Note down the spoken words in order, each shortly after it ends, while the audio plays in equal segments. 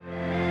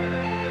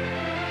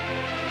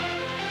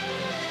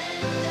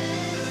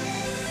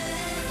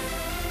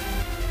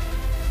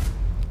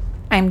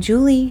I'm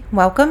Julie.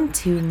 Welcome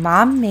to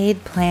Mom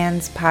Made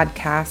Plans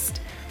podcast,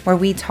 where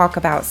we talk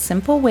about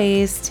simple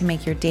ways to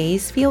make your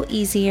days feel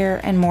easier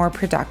and more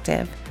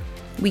productive.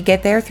 We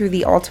get there through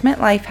the ultimate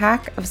life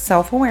hack of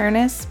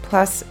self-awareness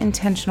plus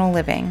intentional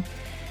living.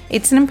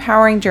 It's an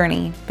empowering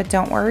journey, but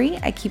don't worry,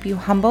 I keep you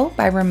humble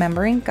by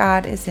remembering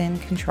God is in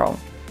control.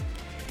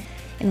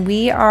 And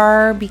we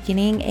are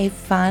beginning a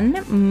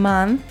fun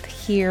month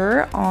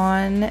here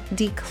on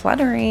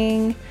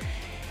decluttering.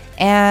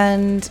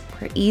 And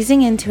we're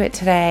easing into it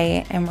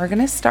today, and we're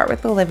going to start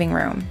with the living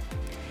room.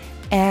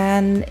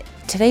 And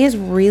today is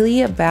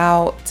really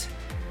about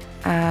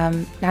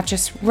not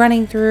just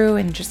running through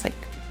and just like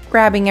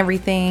grabbing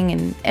everything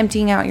and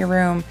emptying out your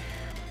room.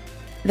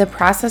 The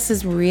process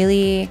is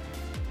really,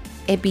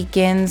 it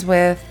begins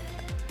with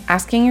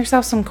asking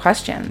yourself some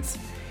questions.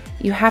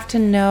 You have to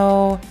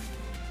know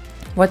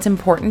what's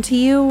important to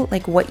you,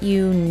 like what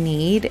you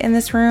need in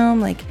this room,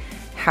 like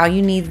how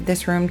you need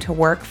this room to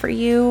work for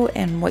you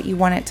and what you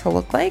want it to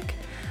look like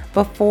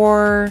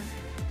before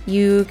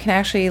you can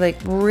actually like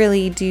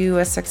really do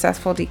a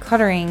successful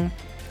decluttering,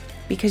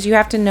 because you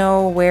have to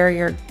know where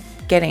you're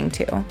getting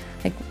to,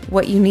 like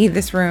what you need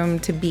this room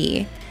to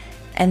be.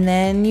 And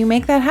then you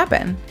make that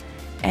happen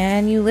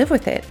and you live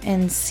with it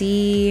and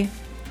see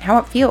how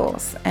it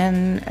feels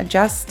and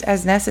adjust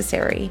as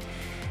necessary.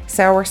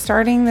 So we're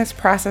starting this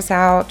process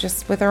out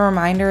just with a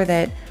reminder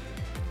that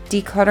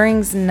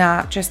decluttering's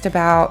not just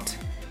about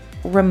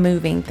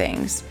removing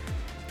things.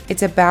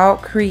 It's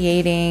about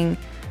creating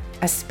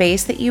a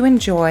space that you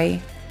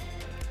enjoy,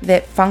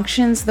 that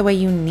functions the way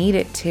you need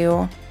it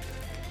to,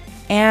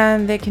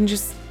 and that can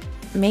just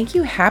make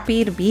you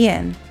happy to be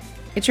in.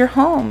 It's your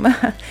home.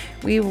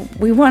 We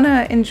want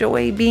to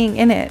enjoy being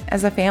in it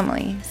as a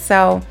family.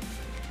 So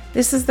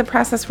this is the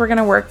process we're going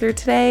to work through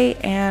today,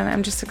 and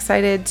I'm just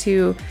excited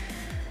to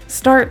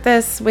start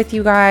this with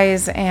you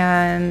guys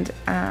and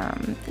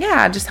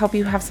just help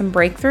you have some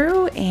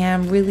breakthrough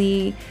and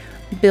really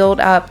build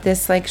up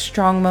this like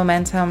strong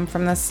momentum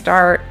from the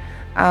start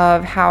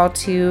of how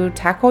to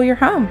tackle your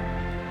home.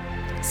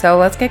 So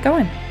let's get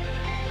going.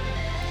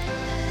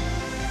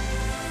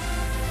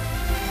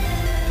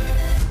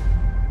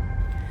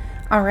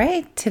 All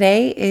right,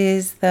 today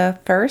is the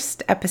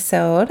first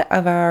episode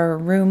of our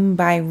room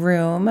by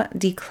room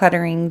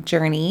decluttering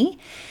journey.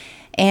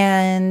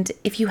 And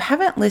if you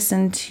haven't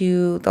listened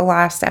to the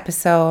last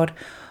episode,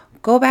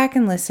 go back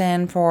and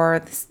listen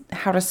for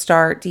how to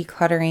start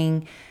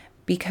decluttering,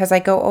 because I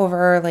go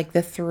over like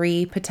the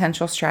 3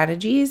 potential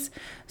strategies.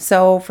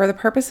 So for the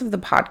purpose of the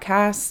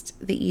podcast,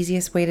 the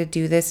easiest way to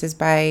do this is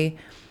by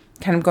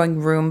kind of going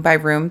room by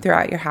room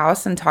throughout your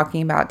house and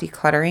talking about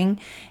decluttering.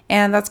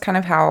 And that's kind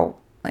of how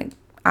like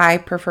I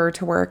prefer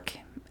to work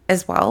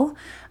as well.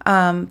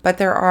 But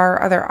there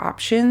are other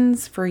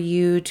options for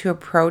you to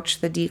approach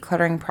the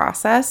decluttering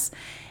process.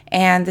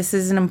 And this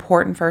is an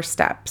important first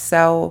step.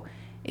 So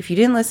if you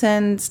didn't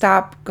listen,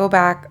 stop, go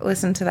back,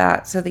 listen to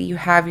that so that you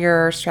have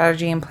your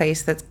strategy in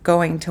place that's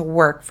going to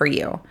work for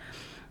you.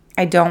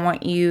 I don't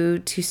want you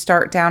to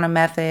start down a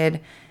method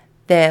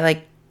that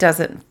like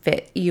doesn't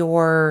fit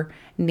your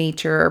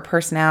nature or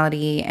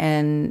personality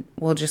and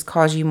will just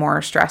cause you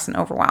more stress and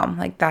overwhelm.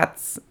 Like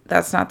that's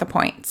not the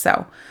point.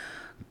 So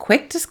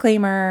quick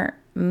disclaimer,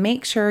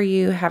 make sure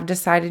you have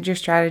decided your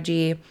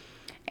strategy,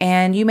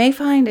 and you may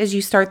find as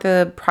you start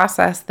the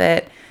process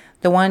that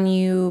the one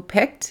you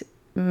picked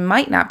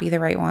might not be the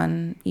right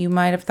one. You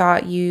might have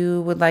thought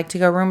you would like to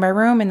go room by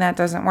room and that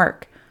doesn't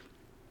work.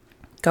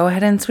 Go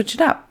ahead and switch it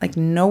up, like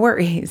no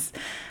worries.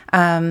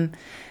 All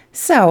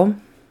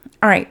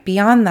right,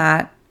 beyond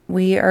that,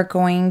 we are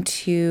going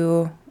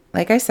to,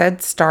 like I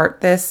said,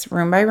 start this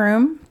room by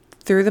room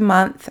through the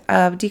month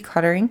of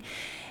decluttering,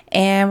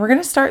 and we're going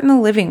to start in the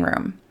living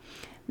room.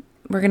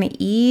 We're going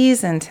to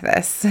ease into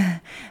this.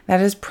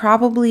 That is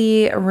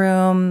probably a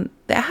room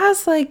that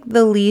has like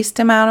the least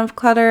amount of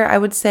clutter. I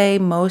would say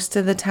most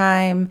of the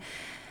time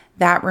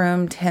that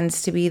room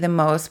tends to be the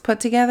most put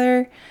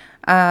together.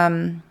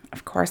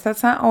 Of course,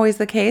 that's not always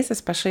the case,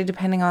 especially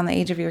depending on the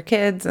age of your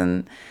kids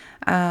and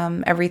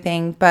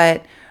everything.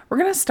 But we're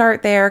going to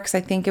start there because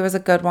I think it was a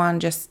good one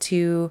just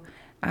to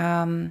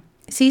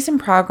see some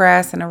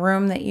progress in a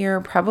room that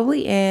you're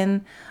probably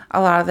in a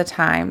lot of the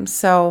time.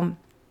 So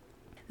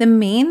the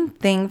main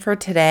thing for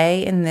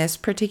today in this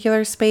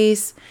particular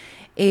space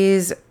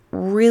is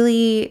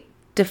really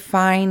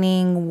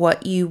defining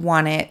what you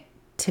want it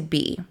to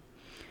be.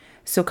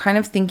 So kind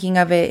of thinking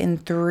of it in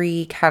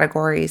 3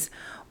 categories.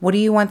 What do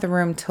you want the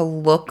room to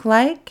look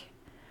like,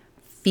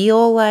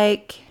 feel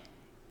like,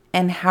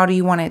 and how do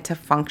you want it to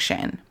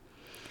function?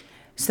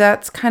 So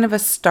that's kind of a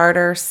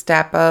starter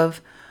step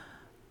of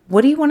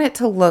what do you want it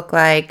to look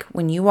like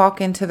when you walk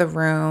into the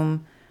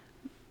room?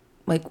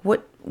 Like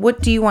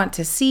what do you want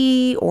to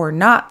see or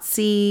not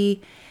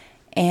see?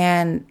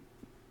 And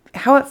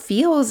how it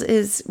feels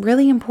is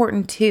really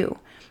important too.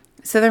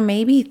 So there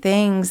may be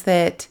things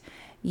that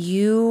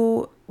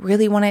you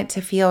really want it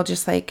to feel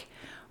just like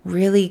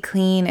really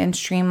clean and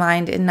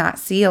streamlined and not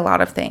see a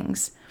lot of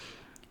things.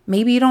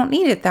 Maybe you don't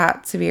need it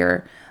that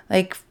severe.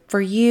 Like for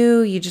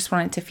you, you just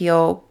want it to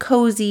feel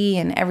cozy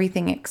and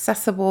everything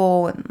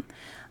accessible and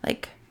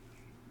like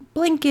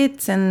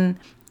blankets and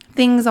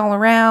things all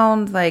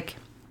around, like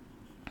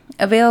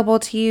available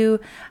to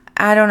you.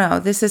 I don't know.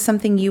 This is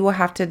something you will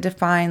have to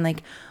define,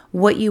 like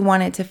what you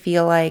want it to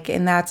feel like.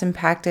 And that's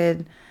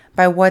impacted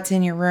by what's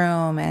in your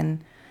room.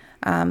 And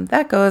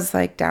that goes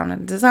like down a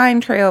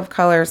design trail of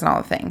colors and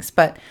all the things.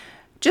 But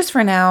just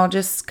for now,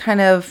 just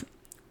kind of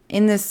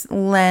in this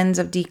lens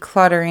of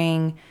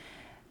decluttering,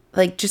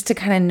 like just to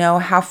kind of know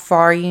how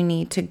far you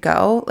need to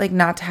go, like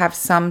not to have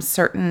some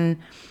certain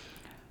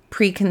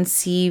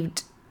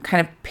preconceived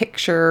kind of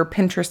picture,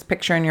 Pinterest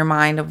picture in your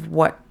mind of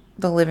what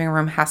the living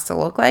room has to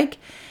look like.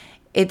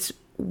 It's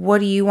what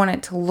do you want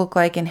it to look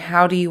like and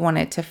how do you want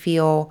it to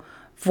feel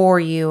for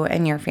you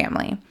and your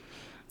family?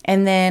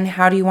 And then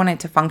how do you want it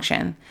to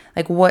function?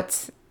 Like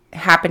what's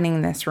happening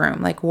in this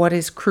room? Like what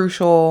is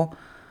crucial?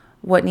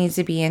 What needs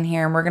to be in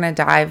here? And we're going to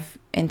dive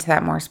into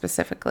that more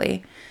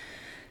specifically.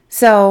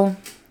 So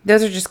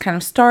those are just kind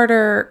of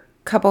starter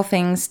couple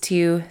things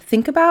to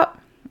think about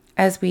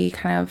as we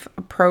kind of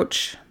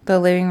approach the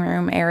living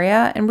room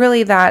area. And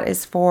really that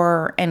is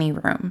for any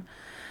room.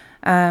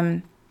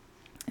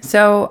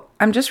 So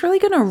I'm just really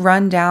going to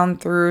run down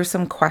through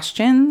some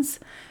questions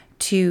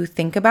to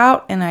think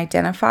about and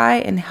identify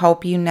and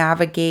help you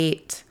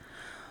navigate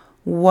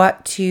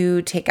what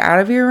to take out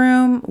of your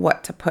room,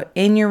 what to put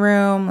in your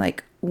room,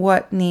 like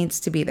what needs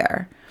to be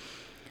there.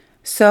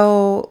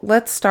 So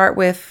let's start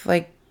with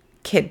like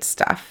kid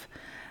stuff.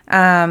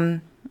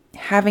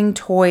 Having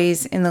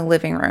toys in the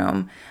living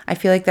room. I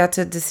feel like that's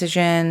a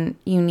decision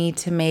you need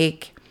to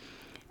make.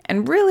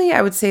 And really,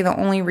 I would say the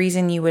only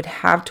reason you would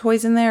have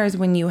toys in there is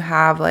when you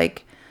have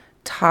like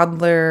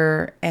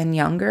toddler and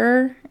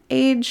younger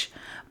age.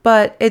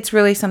 But it's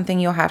really something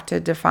you'll have to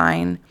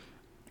define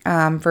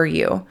for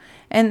you.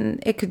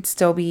 And it could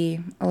still be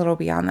a little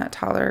beyond that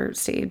toddler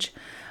stage.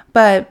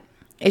 But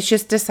it's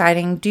just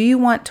deciding, do you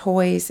want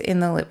toys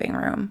in the living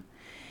room?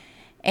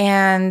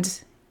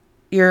 And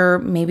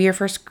maybe your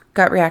first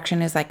gut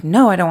reaction is like,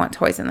 no, I don't want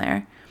toys in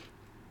there.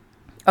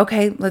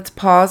 Okay, let's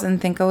pause and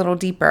think a little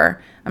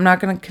deeper. I'm not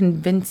going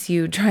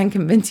to try and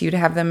convince you to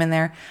have them in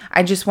there.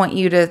 I just want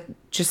you to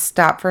just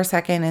stop for a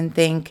second and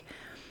think,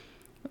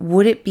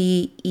 would it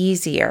be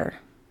easier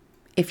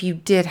if you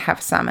did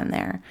have some in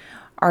there?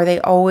 Are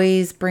they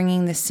always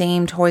bringing the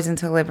same toys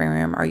into the living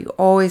room? Are you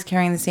always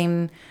carrying the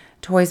same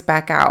toys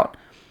back out?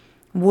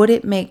 Would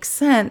it make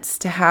sense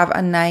to have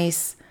a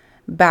nice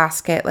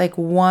basket, like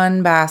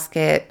one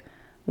basket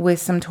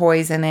with some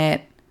toys in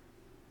it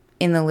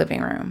in the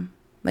living room?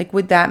 Like,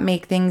 would that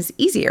make things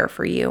easier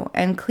for you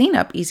and clean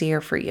up easier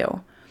for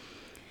you?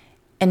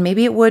 And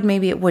maybe it would,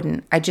 maybe it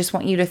wouldn't. I just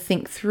want you to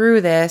think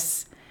through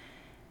this,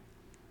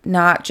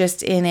 not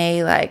just in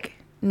a like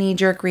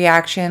knee-jerk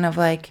reaction of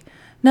like,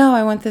 no,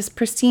 I want this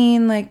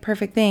pristine, like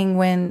perfect thing,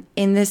 when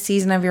in this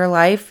season of your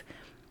life,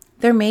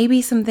 there may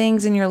be some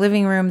things in your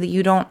living room that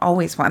you don't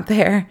always want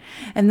there.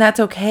 And that's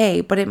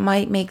okay, but it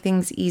might make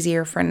things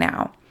easier for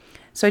now.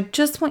 So I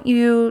just want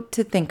you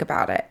to think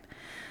about it.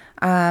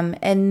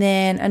 And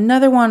then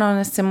another one on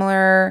a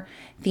similar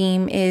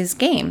theme is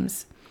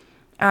games.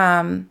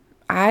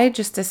 I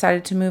just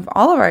decided to move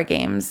all of our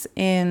games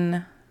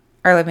in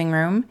our living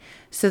room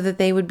so that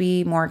they would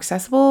be more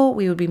accessible.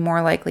 We would be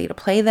more likely to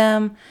play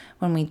them.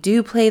 When we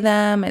do play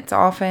them, it's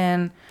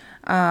often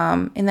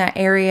in that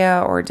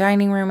area or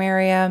dining room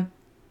area.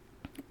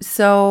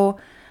 So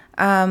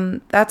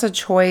that's a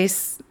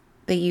choice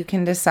that you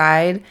can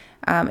decide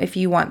if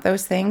you want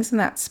those things in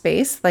that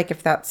space, like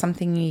if that's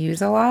something you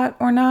use a lot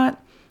or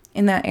not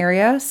in that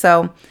area.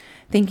 So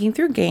thinking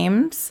through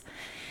games,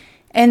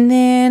 and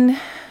then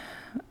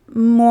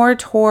more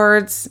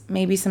towards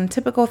maybe some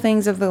typical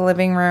things of the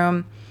living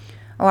room.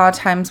 A lot of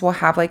times we'll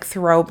have like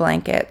throw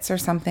blankets or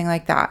something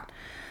like that.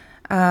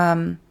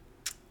 And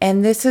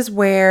this is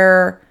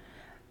where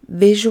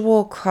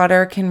visual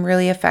clutter can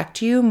really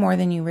affect you more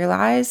than you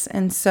realize.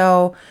 And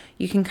so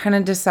you can kind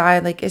of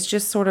decide, like, it's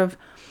just sort of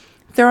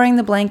throwing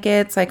the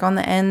blankets like on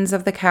the ends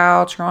of the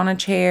couch or on a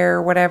chair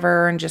or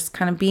whatever, and just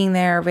kind of being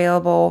there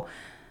available.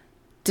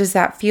 Does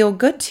that feel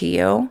good to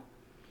you?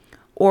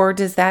 Or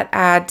does that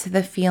add to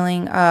the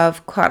feeling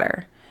of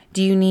clutter?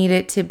 Do you need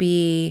it to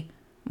be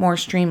more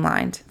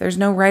streamlined? There's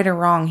no right or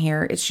wrong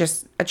here. It's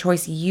just a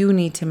choice you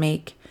need to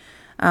make.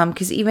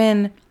 Because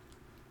even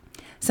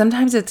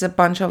sometimes it's a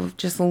bunch of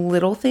just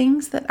little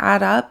things that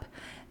add up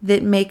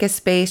that make a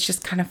space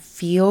just kind of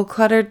feel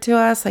cluttered to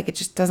us. Like it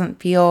just doesn't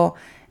feel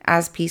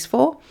as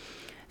peaceful.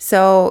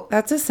 So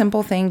that's a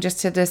simple thing just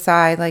to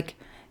decide, like,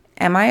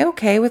 am I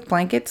okay with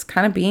blankets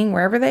kind of being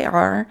wherever they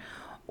are?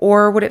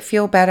 Or would it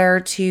feel better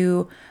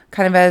to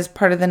kind of as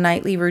part of the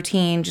nightly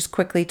routine, just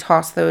quickly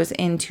toss those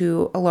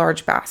into a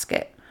large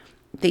basket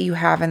that you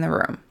have in the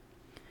room?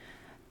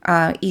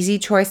 Easy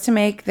choice to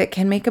make that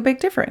can make a big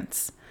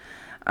difference.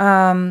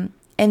 And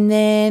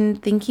then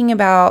thinking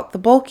about the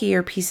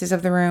bulkier pieces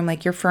of the room,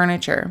 like your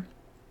furniture.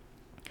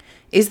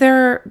 Is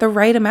there the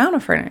right amount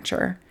of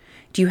furniture?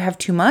 Do you have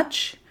too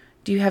much?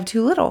 Do you have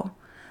too little?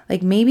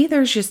 Like maybe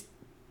there's just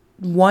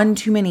one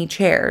too many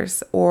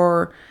chairs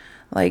or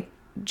like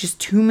just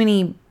too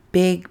many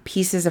big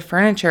pieces of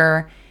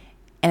furniture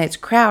and it's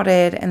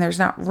crowded and there's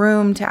not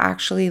room to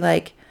actually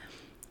like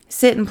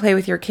sit and play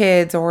with your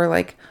kids or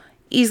like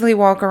easily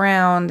walk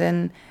around,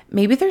 and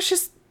maybe there's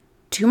just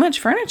too much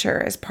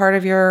furniture as part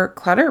of your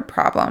clutter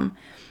problem.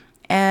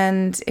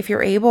 And if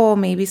you're able,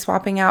 maybe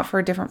swapping out for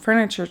a different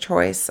furniture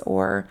choice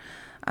or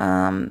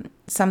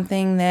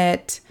something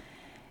that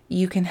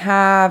you can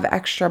have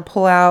extra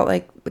pull out,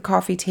 like the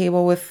coffee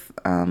table with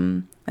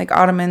like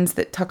ottomans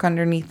that tuck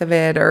underneath of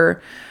it,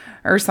 or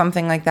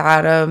something like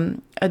that,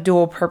 a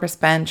dual purpose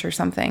bench or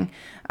something.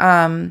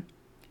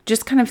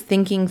 Just kind of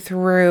thinking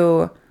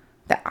through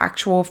the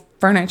actual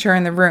furniture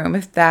in the room,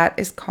 if that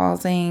is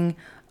causing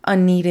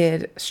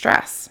unneeded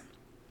stress.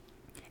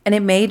 And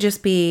it may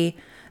just be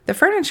the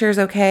furniture is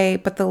okay,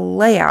 but the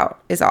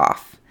layout is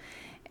off.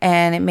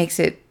 And it makes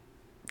it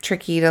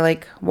tricky to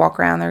like walk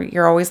around there.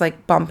 You're always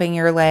like bumping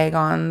your leg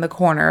on the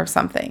corner of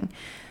something.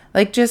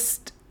 Like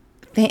just,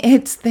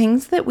 it's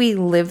things that we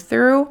live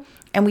through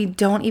and we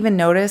don't even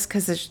notice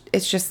because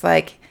it's just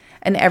like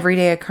an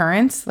everyday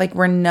occurrence. Like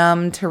we're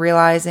numb to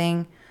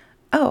realizing,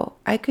 oh,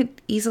 I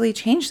could easily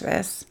change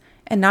this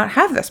and not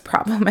have this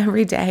problem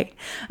every day.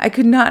 I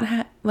could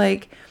not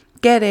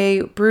get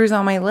a bruise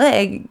on my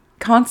leg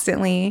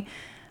constantly.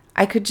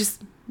 I could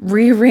just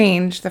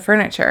rearrange the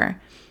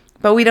furniture.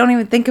 But we don't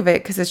even think of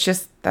it because it's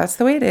just, that's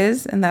the way it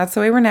is and that's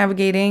the way we're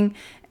navigating.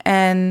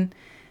 And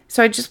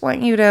so I just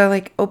want you to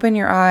like open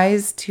your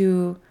eyes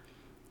to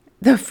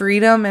the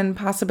freedom and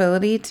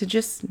possibility to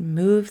just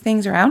move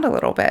things around a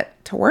little bit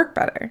to work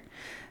better.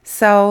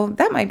 So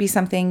that might be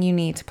something you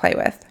need to play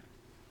with.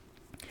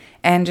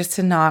 And just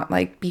to not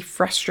like be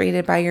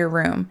frustrated by your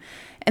room.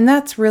 And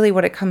that's really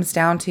what it comes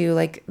down to.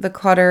 Like the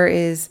clutter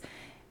is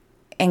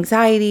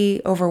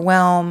anxiety,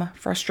 overwhelm,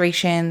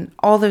 frustration,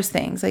 all those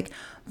things. Like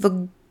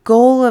the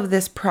goal of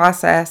this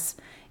process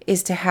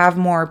is to have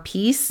more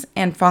peace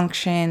and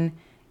function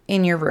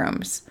in your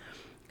rooms.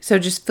 So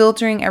just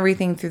filtering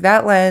everything through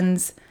that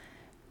lens,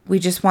 we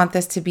just want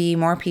this to be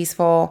more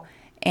peaceful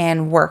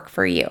and work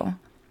for you.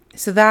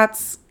 So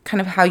that's kind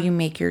of how you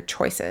make your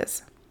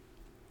choices.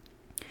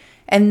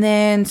 And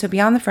then, so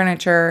beyond the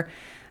furniture,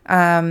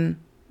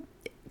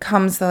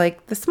 comes the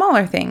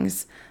smaller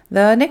things,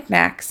 the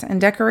knickknacks and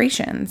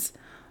decorations.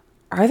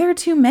 Are there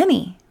too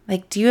many?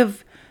 Like, do you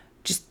have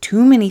just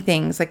too many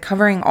things, like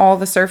covering all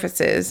the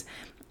surfaces?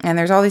 And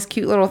there's all these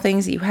cute little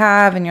things that you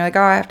have, and you're like,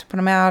 oh, I have to put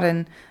them out.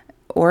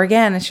 Or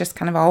again, it's just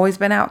kind of always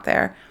been out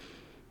there.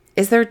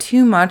 Is there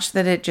too much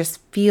that it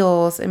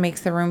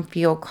makes the room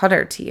feel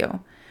cluttered to you?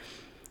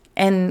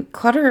 And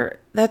clutter,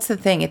 that's the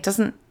thing. It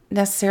doesn't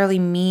necessarily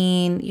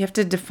mean, you have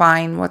to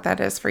define what that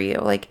is for you.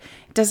 Like,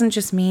 it doesn't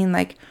just mean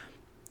like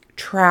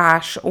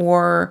trash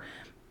or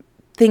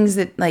things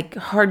that like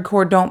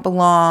hardcore don't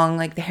belong.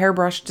 Like the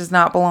hairbrush does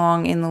not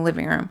belong in the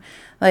living room.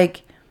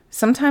 Like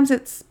sometimes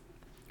it's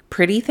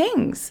pretty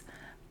things,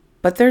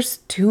 but there's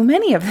too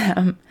many of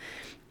them.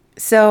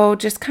 So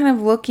just kind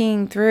of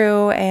looking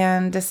through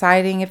and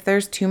deciding if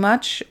there's too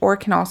much, or it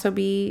can also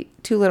be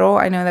too little.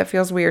 I know that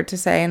feels weird to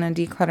say in a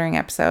decluttering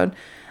episode.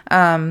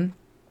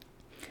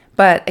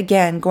 But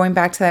again, going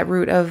back to that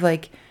root of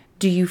like,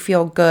 do you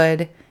feel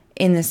good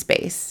in the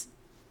space?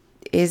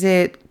 Is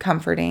it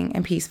comforting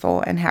and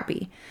peaceful and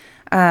happy?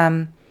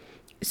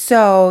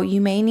 So you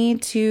may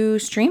need to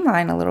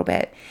streamline a little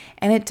bit.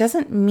 And it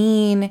doesn't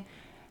mean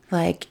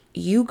like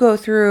you go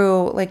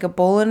through like a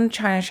bull in a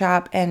china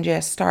shop and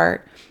just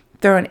start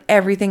throwing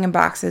everything in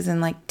boxes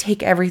and like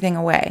take everything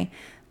away.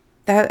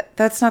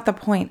 That's not the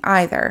point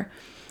either.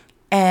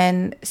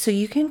 And so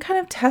you can kind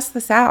of test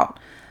this out.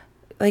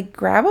 Like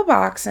grab a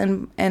box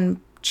and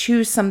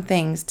choose some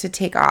things to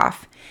take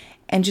off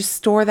and just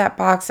store that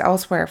box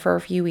elsewhere for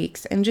a few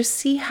weeks and just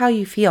see how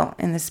you feel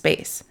in the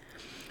space.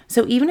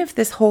 So even if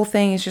this whole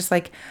thing is just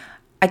like,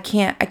 I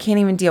can't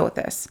even deal with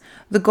this.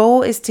 The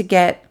goal is to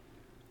get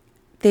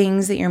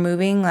things that you're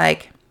moving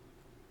like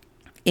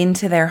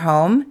into their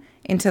home,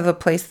 into the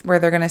place where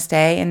they're going to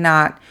stay,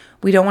 and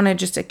we don't want to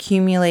just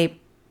accumulate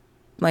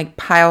like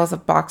piles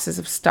of boxes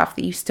of stuff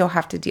that you still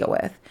have to deal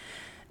with.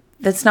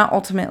 That's not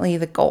ultimately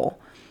the goal,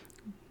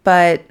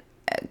 but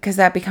because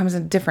that becomes a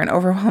different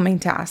overwhelming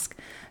task.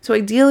 So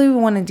ideally we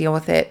want to deal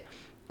with it,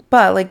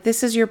 but like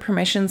this is your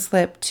permission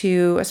slip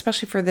to,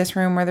 especially for this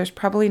room where there's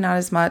probably not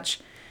as much,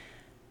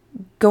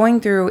 going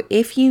through,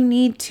 if you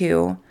need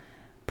to,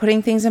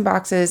 putting things in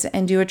boxes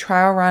and do a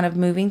trial run of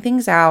moving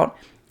things out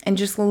and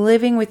just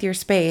living with your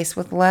space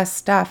with less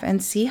stuff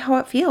and see how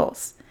it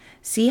feels.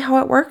 See how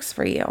it works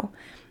for you.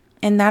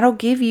 And that'll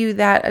give you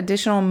that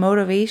additional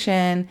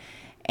motivation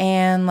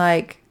and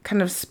like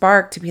kind of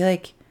spark to be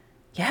like,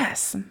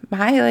 yes,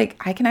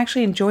 I can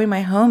actually enjoy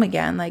my home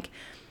again. Like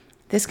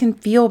this can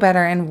feel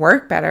better and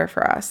work better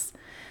for us.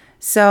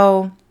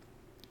 So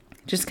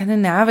just kind of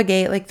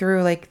navigate like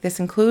through, like this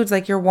includes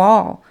like your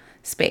wall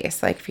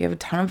space. Like if you have a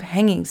ton of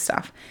hanging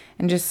stuff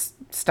and just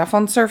stuff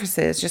on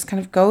surfaces, just kind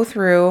of go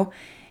through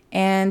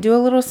and do a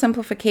little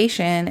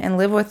simplification and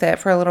live with it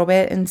for a little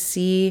bit and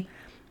see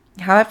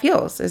how that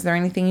feels. Is there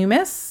anything you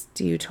miss?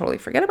 Do you totally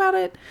forget about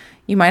it?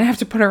 You might have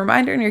to put a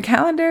reminder in your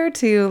calendar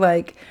to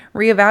like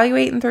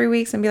reevaluate in 3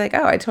 weeks and be like,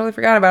 oh, I totally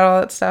forgot about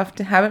all that stuff.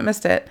 Haven't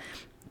missed it.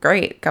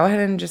 Great. Go ahead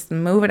and just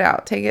move it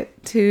out. Take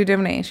it to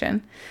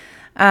donation.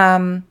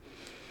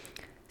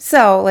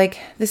 So like,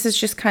 this is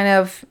just kind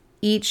of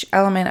each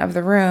element of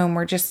the room.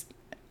 We're just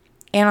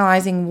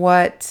analyzing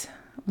what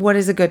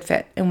is a good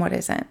fit and what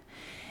isn't.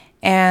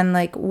 And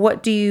like,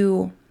 what do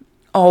you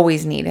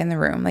always need in the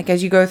room? Like,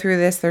 as you go through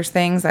this, there's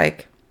things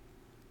like,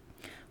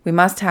 we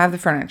must have the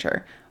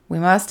furniture. We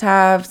must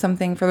have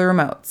something for the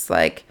remotes.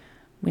 Like,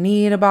 we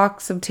need a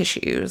box of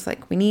tissues.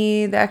 Like, we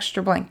need the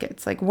extra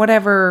blankets. Like,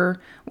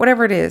 whatever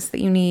it is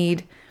that you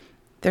need,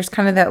 there's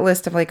kind of that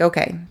list of like,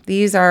 okay,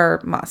 these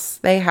are musts.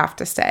 They have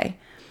to stay.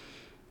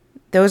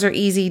 Those are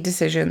easy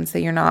decisions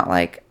that you're not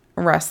like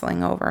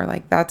wrestling over.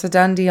 Like, that's a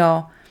done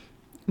deal.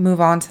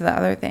 Move on to the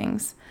other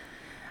things.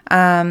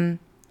 And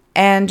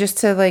just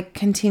to like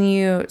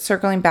continue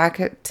circling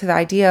back to the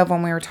idea of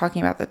when we were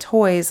talking about the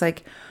toys,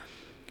 like,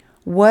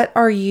 what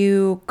are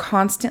you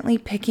constantly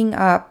picking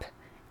up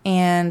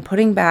and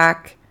putting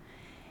back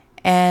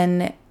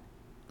and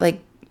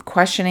like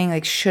questioning,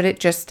 like, should it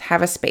just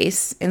have a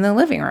space in the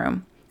living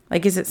room?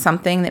 Like, is it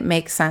something that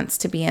makes sense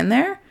to be in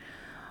there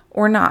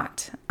or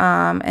not?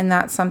 And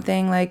that's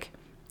something like,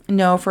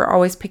 no, if we're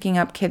always picking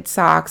up kids'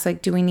 socks,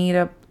 like, do we need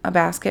a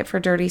basket for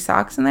dirty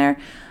socks in there?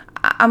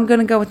 I'm going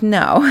to go with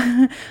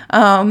no.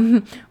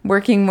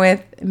 Working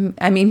with,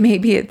 I mean,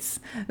 maybe it's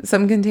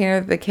some container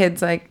that the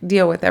kids like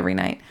deal with every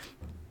night.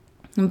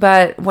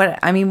 But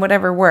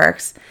whatever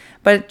works.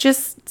 But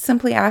just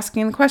simply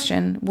asking the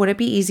question, would it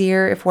be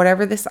easier if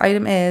whatever this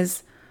item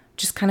is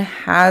just kind of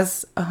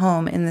has a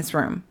home in this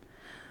room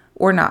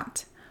or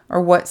not?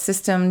 Or what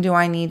system do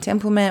I need to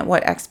implement?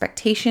 What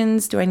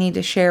expectations do I need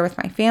to share with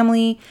my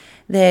family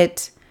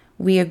that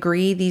we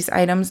agree these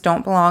items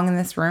don't belong in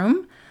this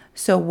room?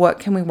 So what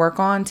can we work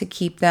on to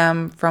keep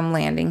them from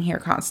landing here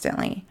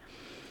constantly?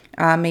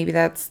 Maybe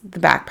that's the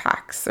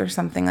backpacks or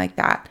something like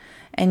that.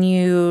 And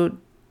you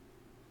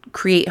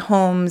create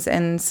homes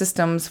and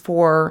systems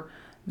for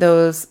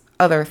those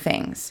other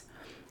things.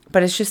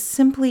 But it's just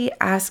simply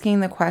asking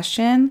the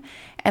question,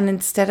 and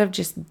instead of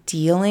just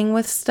dealing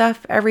with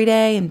stuff every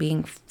day and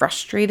being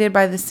frustrated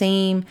by the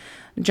same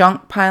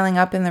junk piling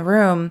up in the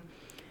room,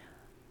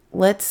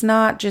 let's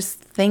not just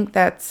think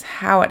that's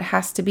how it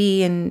has to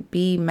be and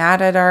be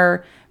mad at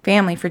our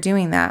family for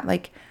doing that.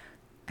 Like,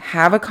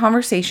 have a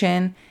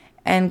conversation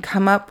and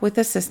come up with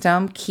a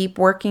system. Keep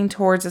working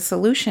towards a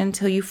solution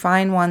till you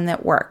find one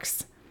that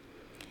works.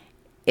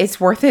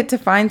 It's worth it to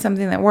find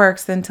something that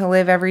works than to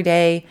live every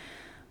day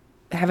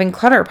having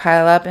clutter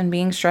pile up and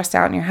being stressed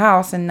out in your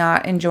house and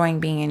not enjoying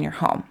being in your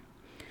home.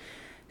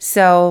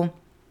 So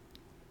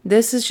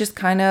this is just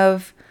kind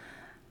of,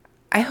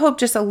 I hope,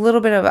 just a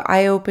little bit of an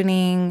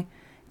eye-opening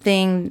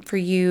thing for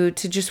you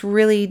to just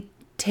really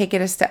take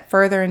it a step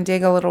further and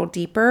dig a little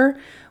deeper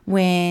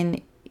when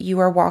you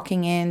are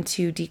walking in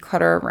to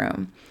declutter a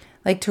room.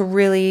 Like, to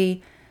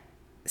really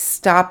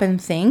stop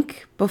and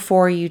think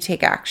before you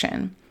take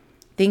action.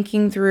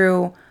 Thinking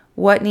through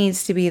what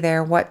needs to be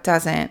there, what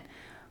doesn't,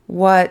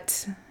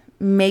 what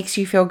makes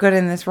you feel good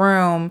in this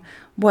room,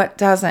 what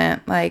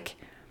doesn't, like,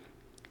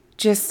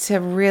 just to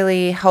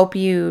really help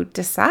you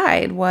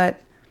decide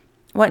what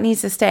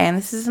needs to stay. And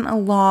this isn't a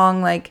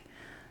long, like,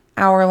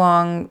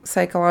 hour-long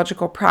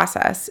psychological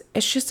process.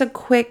 It's just a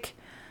quick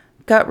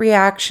gut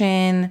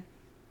reaction.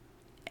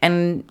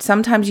 And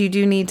sometimes you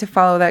do need to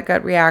follow that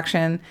gut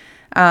reaction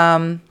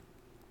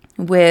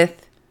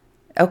with,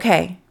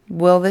 okay,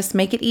 will this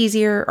make it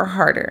easier or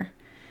harder?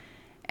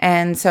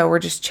 And so we're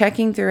just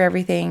checking through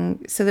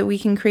everything so that we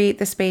can create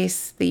the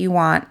space that you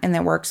want and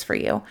that works for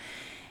you.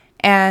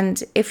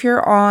 And if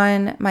you're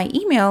on my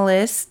email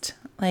list,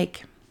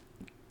 like,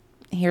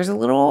 here's a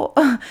little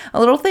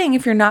thing.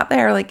 If you're not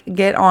there, like,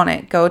 get on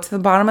it. Go to the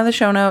bottom of the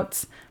show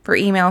notes for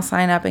email,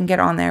 sign up and get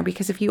on there.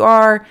 Because if you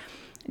are,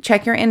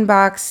 check your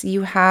inbox.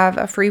 You have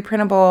a free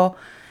printable,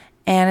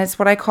 and it's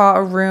what I call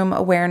a room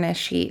awareness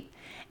sheet.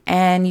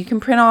 And you can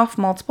print off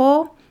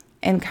multiple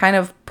and kind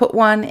of put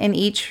one in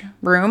each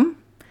room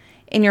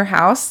in your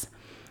house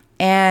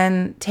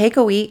and take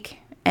a week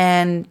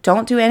and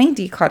don't do any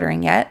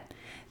decluttering yet.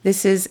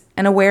 This is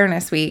an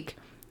awareness week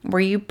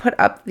where you put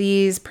up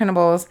these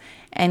printables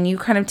and you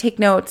kind of take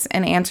notes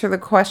and answer the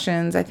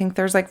questions. I think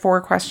there's like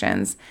 4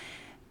 questions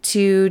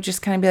to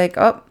just kind of be like,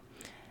 oh,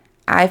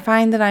 I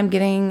find that I'm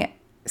getting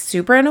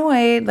super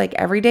annoyed like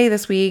every day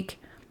this week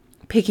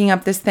picking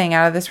up this thing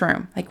out of this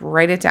room. Like,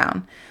 write it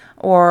down.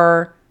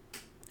 Or,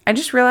 I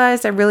just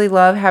realized I really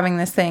love having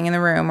this thing in the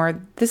room,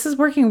 or this is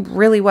working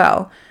really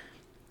well.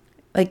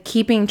 Like,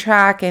 keeping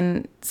track,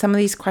 and some of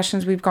these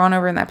questions we've gone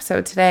over in the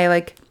episode today,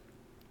 like,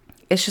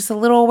 it's just a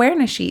little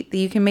awareness sheet that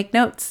you can make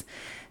notes.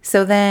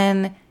 So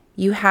then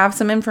you have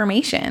some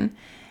information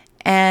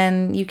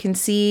and you can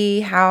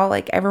see how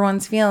like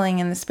everyone's feeling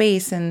in the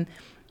space and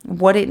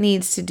what it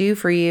needs to do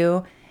for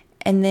you.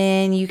 And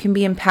then you can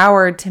be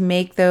empowered to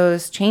make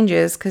those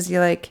changes because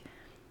you're like,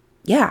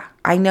 yeah,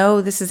 I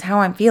know this is how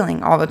I'm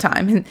feeling all the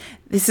time. And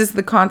this is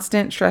the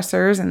constant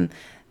stressors. And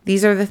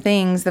these are the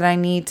things that I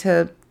need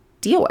to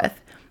deal with.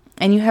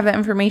 And you have that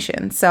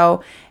information.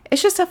 So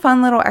it's just a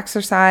fun little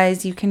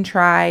exercise you can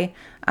try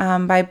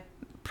by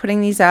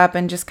putting these up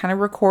and just kind of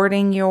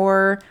recording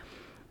your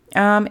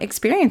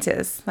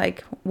experiences,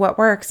 like what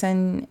works.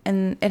 And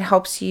it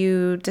helps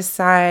you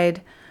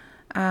decide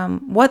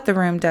what the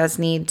room does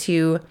need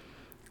to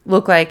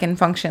look like and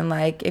function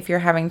like if you're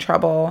having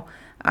trouble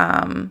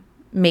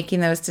making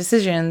those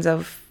decisions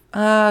of,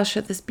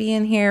 should this be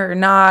in here or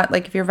not?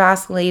 Like if you're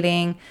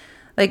vacillating,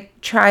 like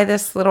try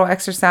this little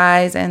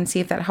exercise and see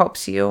if that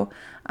helps you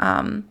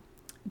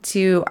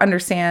to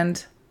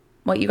understand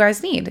what you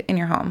guys need in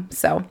your home.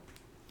 So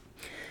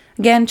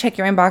again, check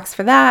your inbox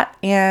for that.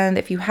 And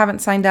if you haven't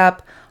signed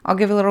up, I'll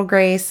give a little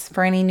grace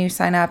for any new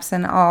signups,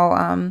 and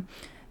I'll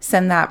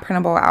send that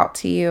printable out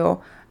to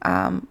you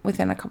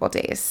within a couple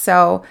days.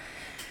 So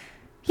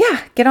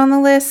yeah, get on the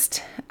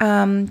list.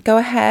 Go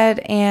ahead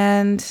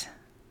and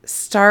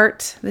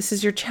start. This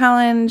is your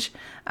challenge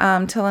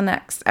till the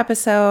next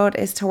episode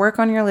is to work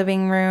on your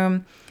living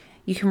room.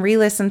 You can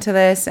re-listen to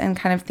this and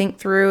kind of think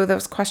through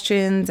those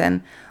questions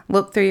and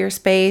look through your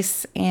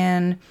space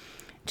and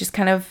just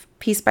kind of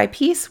piece by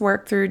piece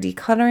work through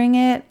decluttering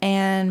it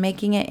and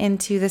making it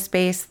into the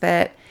space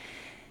that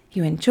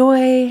you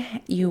enjoy,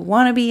 you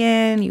want to be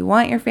in, you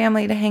want your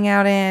family to hang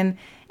out in,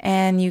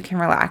 and you can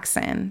relax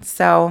in.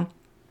 So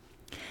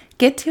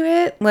get to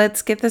it.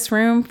 Let's get this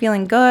room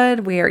feeling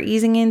good. We are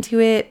easing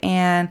into it,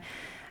 and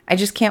I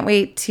just can't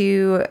wait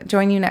to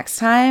join you next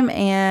time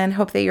and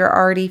hope that you're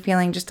already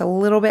feeling just a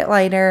little bit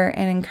lighter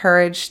and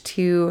encouraged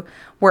to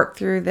work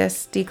through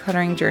this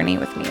decluttering journey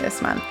with me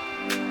this month.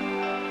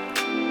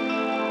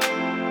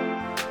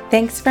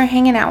 Thanks for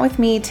hanging out with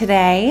me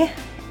today.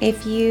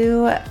 If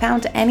you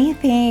found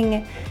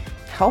anything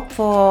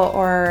helpful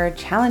or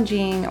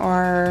challenging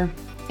or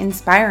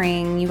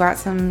inspiring, you got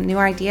some new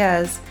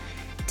ideas,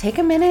 take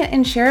a minute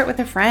and share it with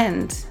a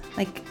friend.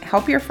 Like,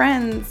 help your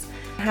friends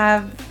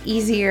have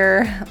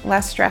easier,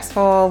 less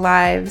stressful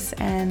lives.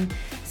 And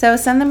so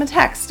send them a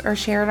text or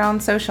share it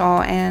on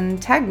social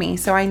and tag me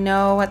so I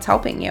know what's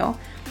helping you.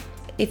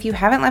 If you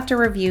haven't left a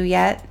review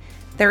yet,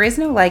 there is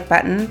no like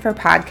button for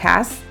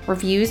podcasts.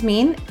 Reviews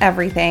mean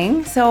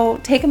everything. So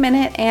take a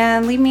minute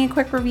and leave me a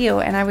quick review,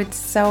 and I would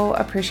so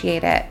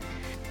appreciate it.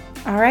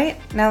 All right,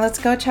 now let's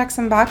go check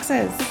some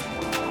boxes.